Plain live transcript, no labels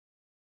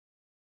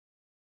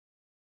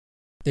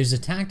There's a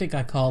tactic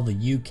I call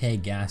the UK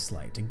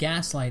Gaslight. A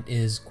gaslight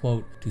is,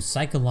 quote, to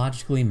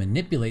psychologically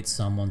manipulate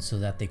someone so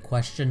that they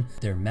question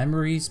their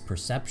memories,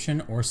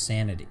 perception, or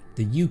sanity.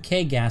 The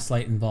UK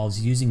Gaslight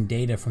involves using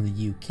data from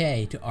the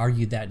UK to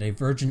argue that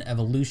divergent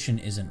evolution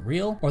isn't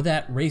real or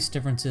that race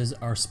differences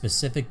are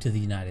specific to the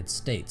United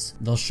States.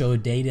 They'll show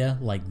data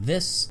like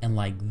this,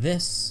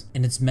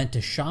 and it's meant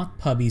to shock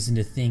pubbies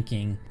into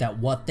thinking that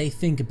what they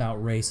think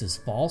about race is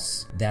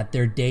false, that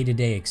their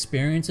day-to-day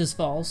experience is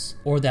false,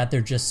 or that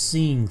they're just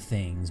seeing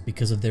things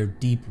because of their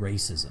deep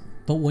racism.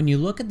 But when you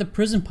look at the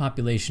prison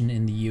population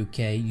in the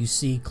UK, you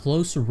see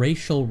close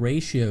racial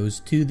ratios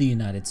to the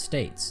United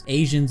States.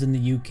 Asians in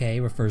the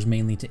UK refers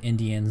mainly to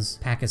Indians,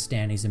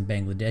 Pakistanis, and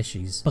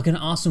Bangladeshis, but can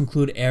also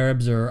include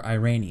Arabs or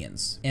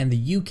Iranians. And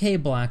the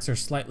UK blacks are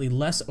slightly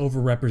less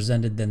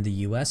overrepresented than the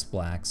US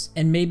blacks,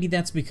 and maybe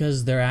that's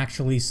because they're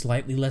actually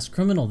slightly less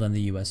criminal than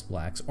the US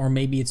blacks, or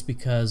maybe it's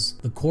because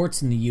the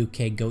courts in the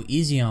UK go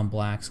easy on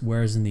blacks,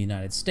 whereas in the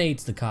United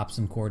States, the cops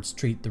and courts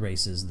treat the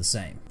races the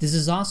same. This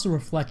is also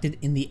reflected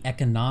in the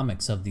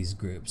economics of these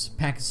groups.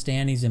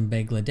 Pakistanis and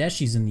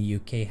Bangladeshis in the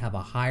UK have a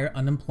higher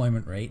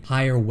unemployment rate,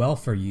 higher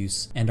welfare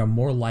use, and are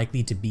more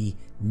likely to be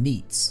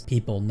NEETs,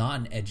 people not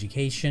in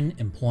education,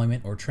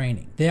 employment, or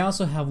training. They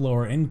also have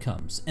lower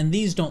incomes, and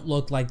these don't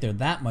look like they're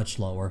that much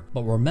lower,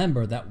 but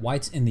remember that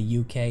whites in the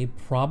UK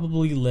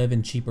probably live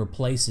in cheaper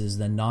places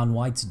than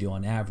non-whites do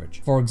on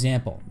average. For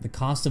example, the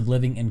cost of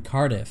living in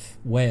Cardiff,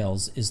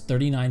 Wales is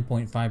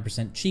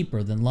 39.5%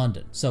 cheaper than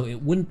London, so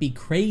it wouldn't be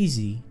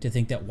crazy to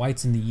think that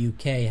whites in the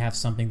UK have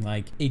something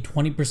like a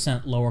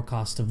 20% lower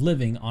cost of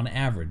living on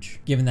average,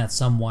 given that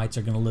some whites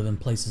are going to live in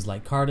places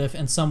like Cardiff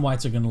and some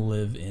whites are going to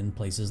live in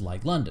places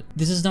like London.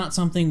 This is not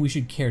something we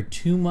should care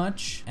too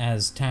much,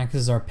 as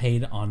taxes are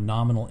paid on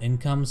nominal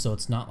income, so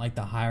it's not like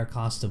the higher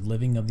cost of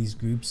living of these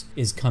groups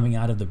is coming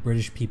out of the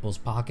British people's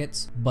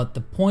pockets. But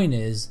the point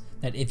is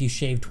that if you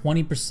shave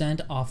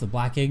 20% off the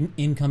black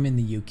income in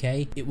the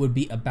UK, it would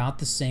be about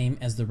the same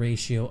as the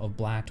ratio of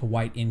black to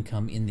white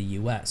income in the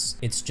US.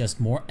 It's just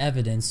more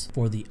evidence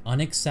for the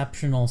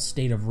unexceptional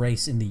state of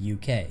race in the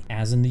UK,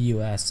 as in the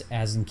US,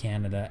 as in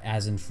Canada,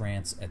 as in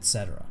France,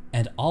 etc.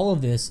 And all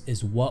of this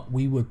is what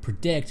we would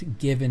predict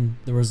given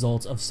the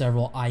results of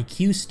several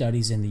IQ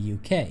studies in the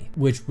UK,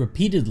 which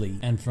repeatedly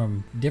and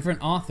from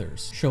different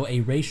authors show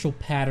a racial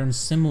pattern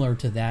similar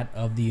to that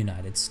of the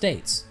United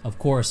States. Of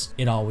course,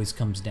 it always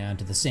comes down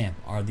to the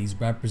sample. Are these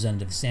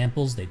representative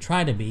samples? They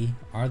try to be.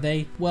 Are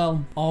they?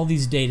 Well, all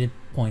these data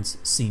points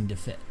seem to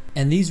fit.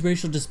 And these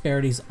racial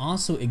disparities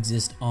also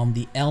exist on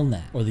the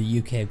LNAT, or the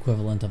UK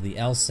equivalent of the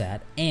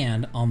LSAT,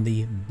 and on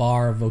the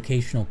BAR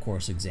vocational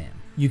course exam.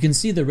 You can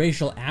see the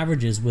racial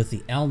averages with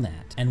the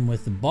LNAT, and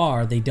with the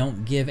BAR they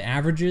don't give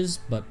averages,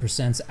 but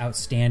presents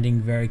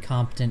outstanding, very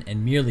competent,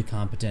 and merely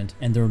competent,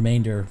 and the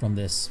remainder from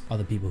this are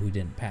the people who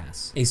didn't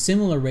pass. A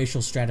similar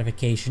racial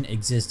stratification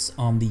exists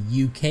on the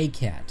UK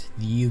CAT,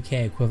 the UK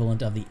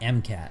equivalent of the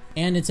MCAT,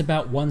 and it's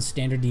about 1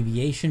 standard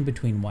deviation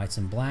between whites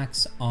and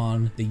blacks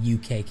on the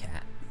UK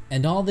CAT.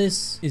 And all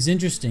this is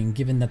interesting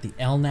given that the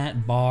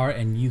LNAT, BAR,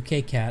 and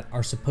UK CAT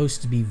are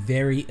supposed to be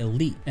very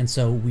elite, and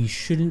so we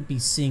shouldn't be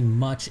seeing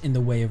much in the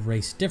way of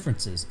race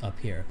differences up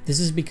here. This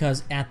is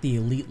because at the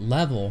elite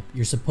level,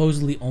 you're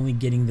supposedly only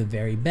getting the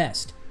very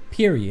best,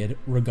 period,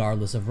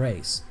 regardless of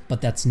race. But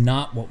that's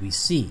not what we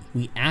see.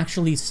 We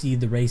actually see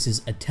the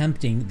races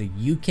attempting the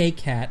UK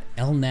CAT,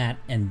 LNAT,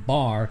 and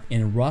BAR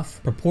in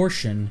rough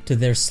proportion to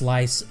their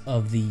slice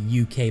of the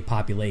UK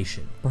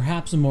population.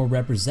 Perhaps a more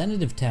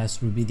representative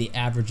test would be the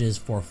averages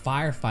for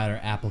firefighter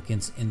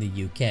applicants in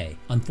the UK.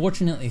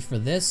 Unfortunately for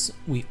this,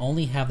 we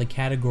only have the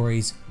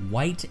categories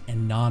white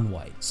and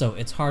non-white, so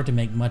it's hard to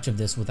make much of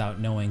this without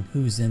knowing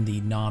who's in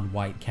the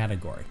non-white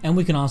category. And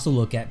we can also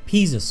look at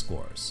PISA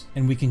scores,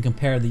 and we can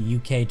compare the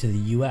UK to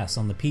the US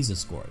on the PISA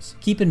scores.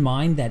 Keep in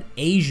mind that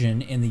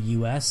Asian in the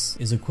US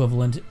is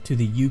equivalent to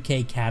the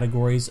UK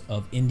categories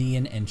of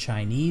Indian and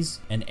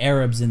Chinese, and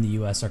Arabs in the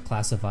US are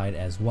classified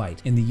as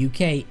white. In the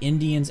UK,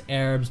 Indians,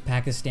 Arabs,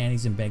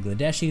 Pakistanis, and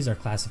Bangladeshis are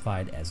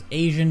classified as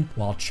Asian,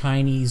 while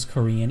Chinese,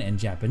 Korean, and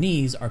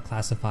Japanese are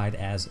classified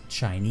as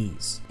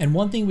Chinese. And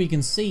one thing we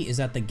can see is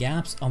that the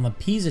gaps on the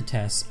PISA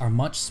tests are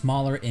much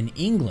smaller in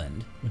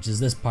England, which is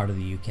this part of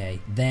the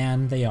UK,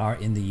 than they are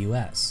in the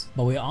US.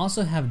 But we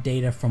also have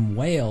data from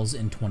Wales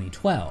in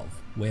 2012.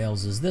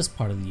 Wales is this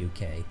part of the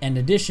UK. In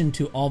addition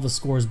to all the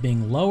scores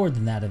being lower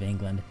than that of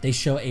England, they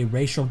show a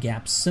racial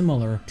gap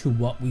similar to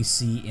what we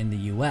see in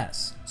the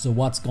US. So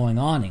what's going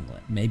on,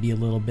 England? Maybe a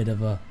little bit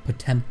of a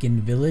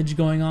Potemkin village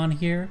going on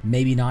here?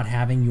 Maybe not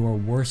having your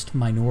worst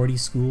minority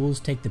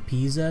schools take the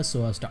PISA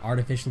so as to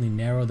artificially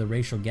narrow the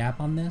racial gap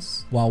on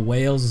this? While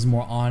Wales is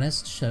more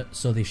honest,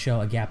 so they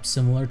show a gap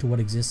similar to what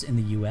exists in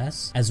the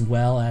US, as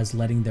well as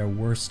letting their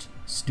worst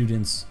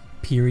students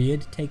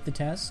period take the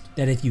test,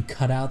 that if you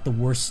cut out the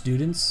worst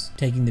students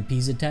taking the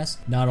PISA test,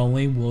 not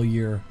only will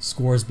your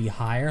scores be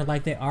higher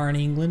like they are in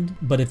England,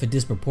 but if a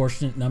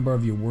disproportionate number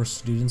of your worst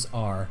students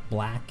are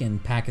black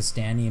and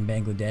Pakistani and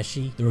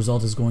Bangladeshi, the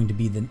result is going to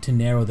be to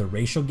narrow the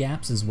racial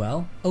gaps as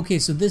well. Okay,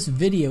 so this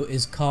video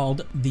is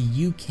called the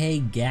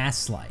UK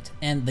Gaslight,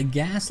 and the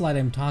gaslight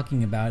I'm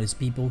talking about is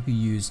people who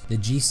use the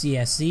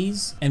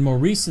GCSEs and more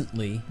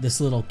recently this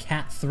little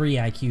Cat 3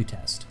 IQ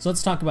test. So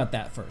let's talk about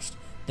that first.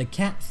 The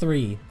Cat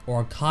 3,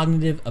 or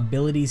Cognitive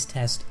Abilities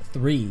Test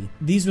 3,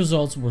 these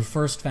results were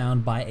first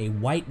found by a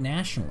white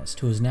nationalist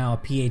who is now a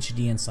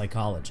PhD in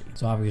psychology.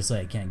 So obviously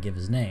I can't give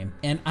his name.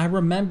 And I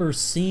remember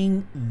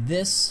seeing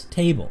this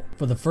table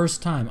for the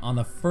first time on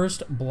the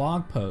first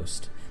blog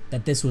post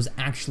that this was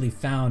actually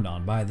found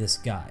on by this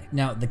guy.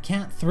 Now, the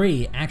Cat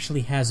 3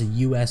 actually has a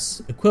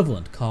US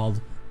equivalent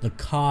called the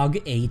COG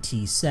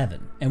AT7,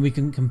 and we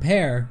can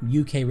compare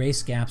UK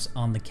race gaps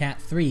on the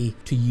Cat 3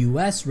 to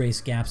US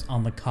race gaps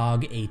on the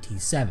COG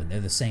AT7. They're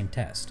the same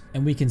test.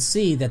 And we can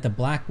see that the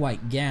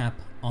black-white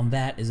gap on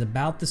that is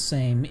about the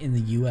same in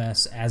the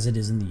US as it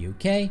is in the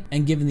UK,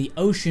 and given the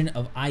ocean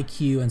of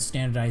IQ and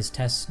standardized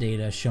test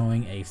data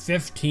showing a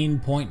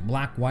 15-point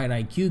black-white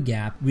IQ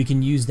gap, we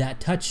can use that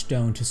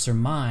touchstone to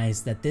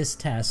surmise that this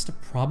test,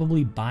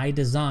 probably by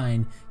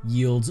design,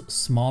 yields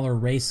smaller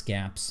race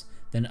gaps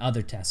than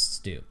other tests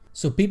do.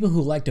 So people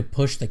who like to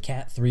push the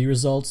Cat 3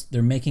 results,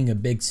 they're making a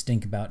big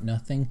stink about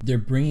nothing. They're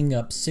bringing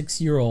up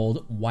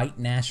 6-year-old white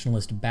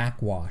nationalist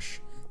backwash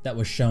that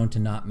was shown to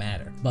not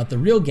matter. But the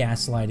real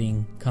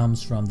gaslighting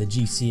comes from the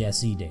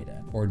GCSE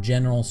data, or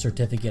General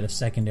Certificate of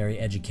Secondary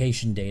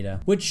Education data,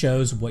 which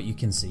shows what you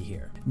can see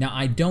here. Now,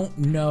 I don't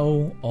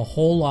know a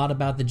whole lot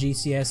about the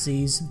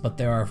GCSEs, but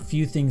there are a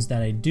few things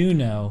that I do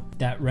know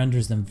that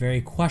renders them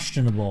very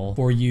questionable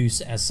for use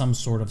as some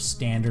sort of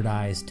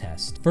standardized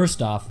test.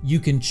 First off,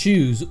 you can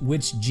choose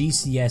which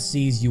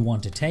GCSEs you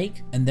want to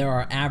take, and there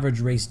are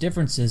average race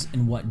differences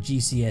in what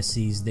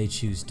GCSEs they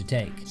choose to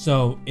take.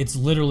 So it's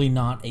literally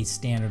not a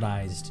standardized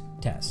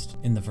test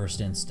in the first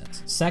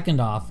instance.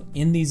 Second off,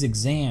 in these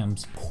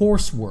exams,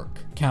 coursework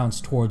counts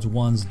towards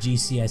one's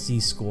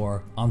GCSE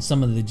score on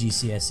some of the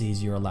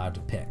GCSEs you're allowed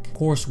to pick.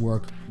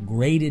 Coursework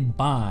graded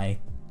by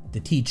the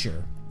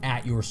teacher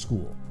at your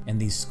school.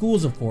 And these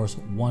schools, of course,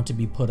 want to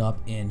be put up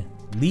in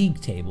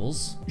league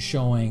tables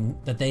showing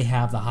that they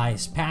have the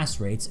highest pass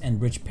rates,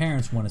 and rich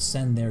parents want to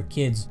send their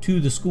kids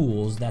to the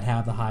schools that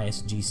have the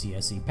highest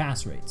GCSE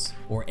pass rates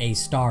or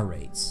A-star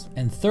rates.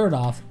 And third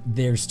off,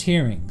 there's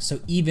tiering. So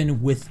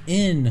even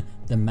within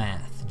the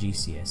math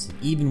GCSE,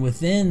 even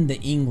within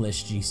the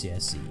English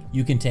GCSE,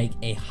 you can take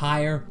a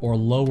higher or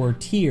lower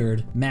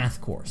tiered math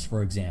course,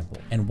 for example.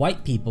 And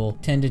white people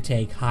tend to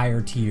take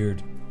higher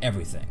tiered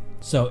everything.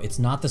 So it's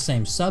not the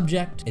same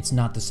subject, it's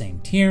not the same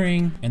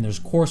tiering, and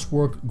there's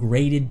coursework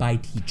graded by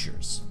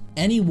teachers.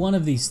 Any one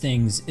of these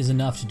things is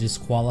enough to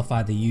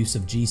disqualify the use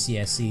of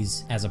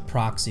GCSEs as a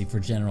proxy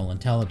for general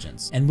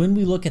intelligence. And when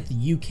we look at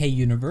the UK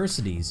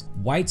universities,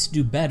 whites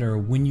do better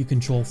when you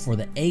control for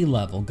the A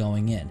level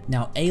going in.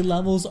 Now, A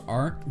levels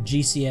aren't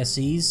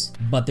GCSEs,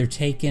 but they're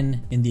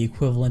taken in the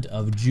equivalent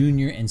of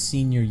junior and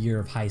senior year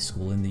of high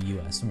school in the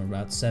US, from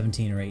about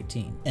 17 or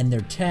 18. And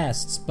they're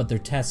tests, but they're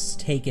tests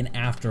taken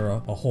after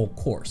a whole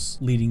course,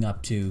 leading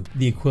up to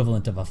the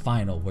equivalent of a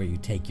final where you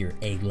take your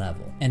A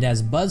level. And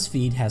as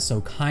BuzzFeed has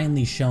so kindly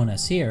shown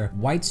us here,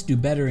 whites do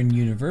better in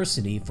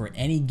university for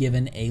any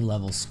given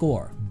A-level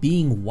score.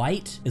 Being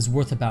white is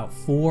worth about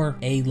 4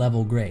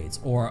 A-level grades,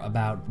 or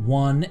about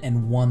 1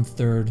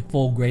 1/3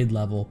 full grade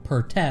level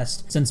per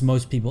test, since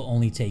most people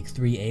only take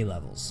 3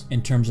 A-levels.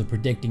 In terms of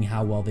predicting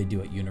how well they do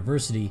at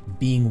university,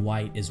 being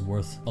white is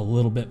worth a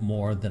little bit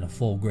more than a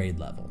full grade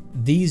level.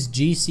 These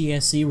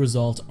GCSE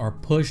results are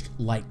pushed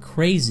like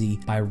crazy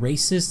by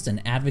racists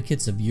and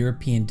advocates of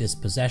European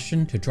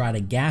dispossession to try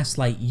to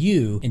gaslight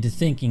you into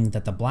thinking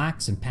that the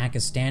blacks and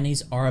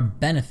Pakistanis are a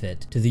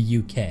benefit to the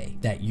UK,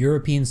 that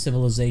European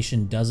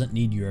civilization doesn't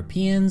need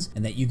Europeans,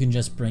 and that you can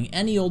just bring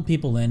any old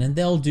people in and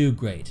they'll do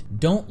great.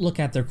 Don't look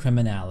at their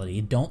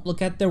criminality, don't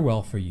look at their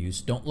welfare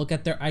use, don't look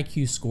at their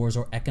IQ scores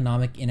or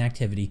economic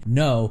inactivity.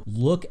 No,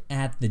 look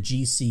at the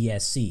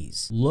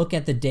GCSEs. Look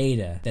at the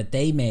data that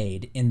they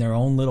made in their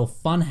own little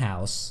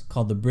funhouse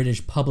called the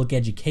British Public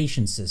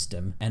Education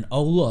System, and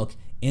oh look,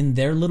 in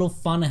their little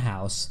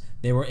funhouse,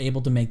 they were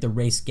able to make the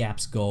race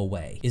gaps go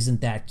away.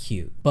 Isn't that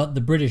cute? But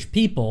the British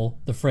people,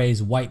 the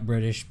phrase white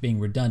British being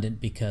redundant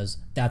because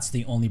that's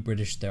the only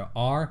British there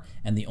are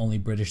and the only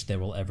British there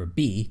will ever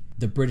be,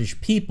 the British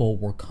people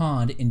were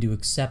conned into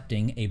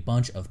accepting a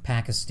bunch of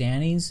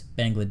Pakistanis,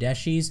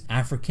 Bangladeshis,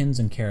 Africans,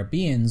 and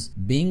Caribbeans,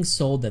 being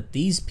sold that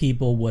these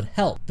people would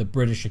help the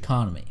British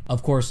economy.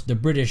 Of course, the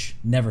British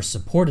never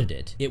supported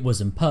it. It was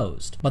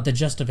imposed. But the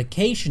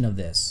justification of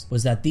this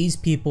was that these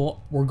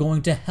people were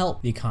going to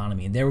help the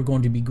economy, and they were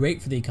going to be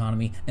great for the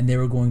economy, and they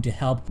were going to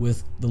help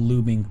with the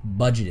looming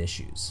budget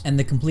issues. And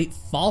the complete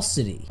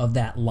falsity of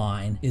that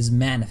line is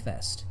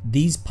manifest.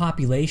 These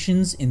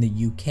populations in the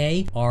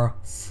UK are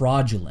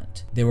fraudulent.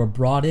 fraudulent. They were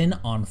brought in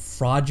on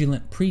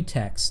fraudulent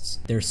pretexts.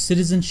 Their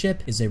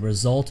citizenship is a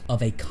result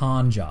of a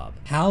con job.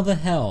 How the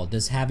hell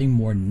does having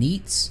more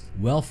NEETs,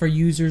 welfare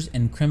users,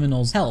 and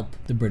criminals help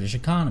the British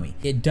economy?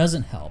 It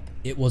doesn't help.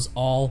 It was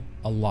all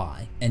a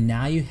lie. And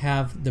now you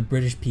have the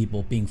British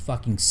people being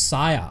fucking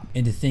psyoped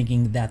into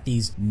thinking that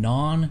these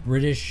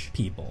non-British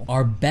people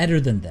are better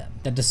than them.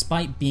 That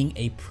despite being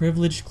a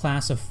privileged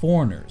class of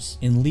foreigners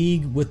in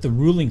league with the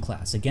ruling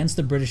class against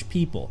the British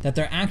people, that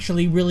they're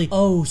actually really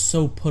oh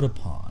so put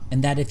upon.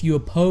 And that if you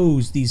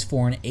oppose these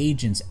foreign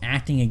agents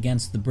acting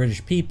against the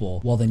British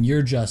people, well then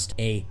you're just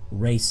a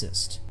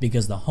racist.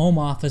 Because the Home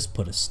Office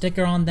put a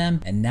sticker on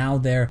them and now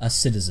they're a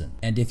citizen.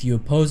 And if you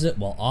oppose it,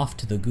 well off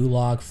to the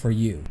gulag for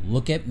you.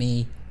 Look at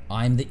me,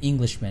 I'm the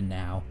Englishman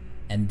now,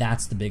 and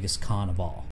that's the biggest con of all.